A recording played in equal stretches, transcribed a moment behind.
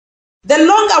The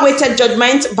long-awaited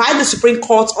judgment by the Supreme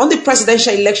Court on the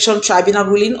Presidential Election Tribunal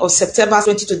ruling of September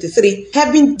 2023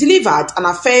 have been delivered and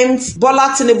affirms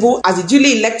Bola Tinubu as the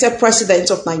duly elected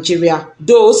president of Nigeria.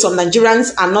 Though some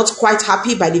Nigerians are not quite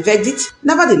happy by the verdict,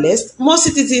 nevertheless, most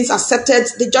citizens accepted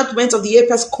the judgment of the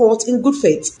Apex Court in good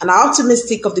faith and are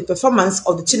optimistic of the performance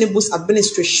of the Tinubu's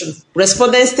administration.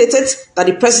 Respondents stated that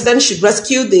the president should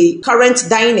rescue the current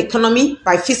dying economy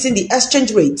by fixing the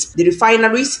exchange rate, the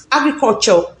refineries,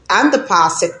 agriculture, and the power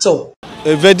sector.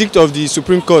 A verdict of the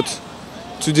Supreme Court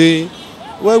today,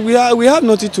 well, we have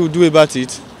nothing to do about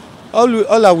it.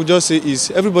 All I would just say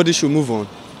is everybody should move on.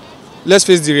 Let's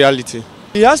face the reality.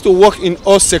 He has to work in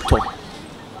all sectors.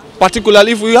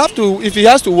 Particularly, if he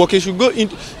has to work, he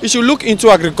should look into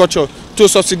agriculture to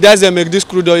subsidize and make this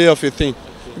crude oil of a thing.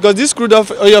 Because this crude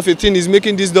oil of a thing is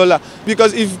making this dollar.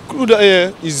 Because if crude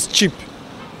oil is cheap,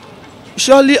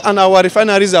 surely and our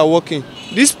refineries are working,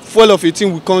 this fuel of a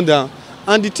thing will come down,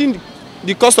 and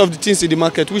the cost of the things in the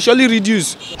market will surely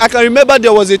reduce. I can remember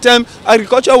there was a time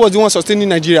agriculture was the one sustaining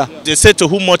Nigeria. They say to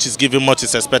whom much is given, much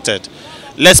is expected.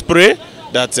 Let's pray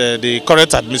that the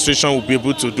current administration will be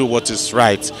able to do what is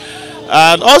right.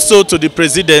 And also to the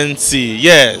presidency,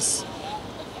 yes,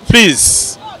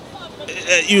 please,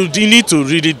 you need to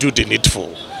really do the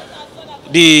needful.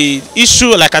 The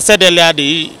issue, like I said earlier,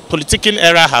 the politicking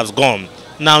era has gone.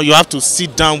 Now you have to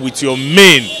sit down with your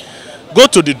men, go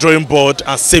to the drawing board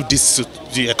and save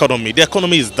the economy. The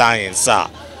economy is dying, sir.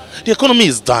 The economy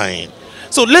is dying.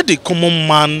 So let the common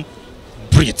man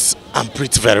breathe and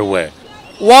breathe very well.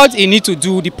 What he need to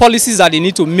do, the policies that they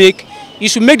need to make, he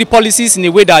should make the policies in a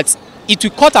way that it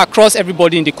will cut across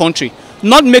everybody in the country.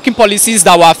 Not making policies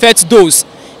that will affect those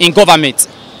in government.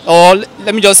 Or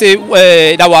let me just say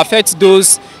that will affect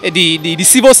those, the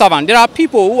civil servant. There are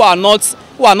people who are not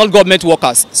government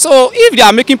workers. So if they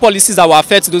are making policies that will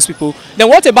affect those people, then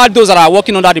what about those that are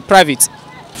working under the private?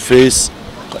 Face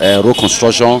road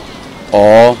construction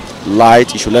or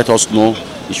light, he should let us know.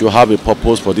 He should have a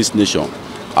purpose for this nation.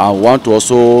 I want to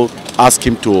also ask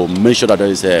him to make sure that there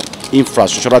is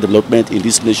infrastructural development in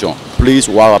this nation. Please,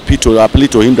 we appeal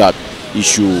to him that he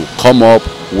should come up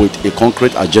with a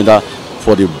concrete agenda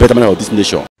for the betterment of this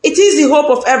nation. It is the hope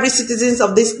of every citizen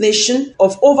of this nation,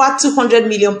 of over 200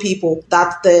 million people,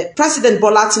 that the President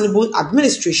Bola Tinubu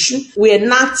administration will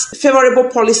enact favorable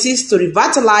policies to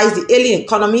revitalize the ailing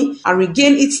economy and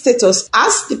regain its status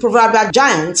as the proverbial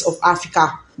giant of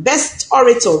Africa. Best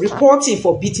Orator reporting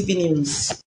for BTV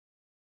News.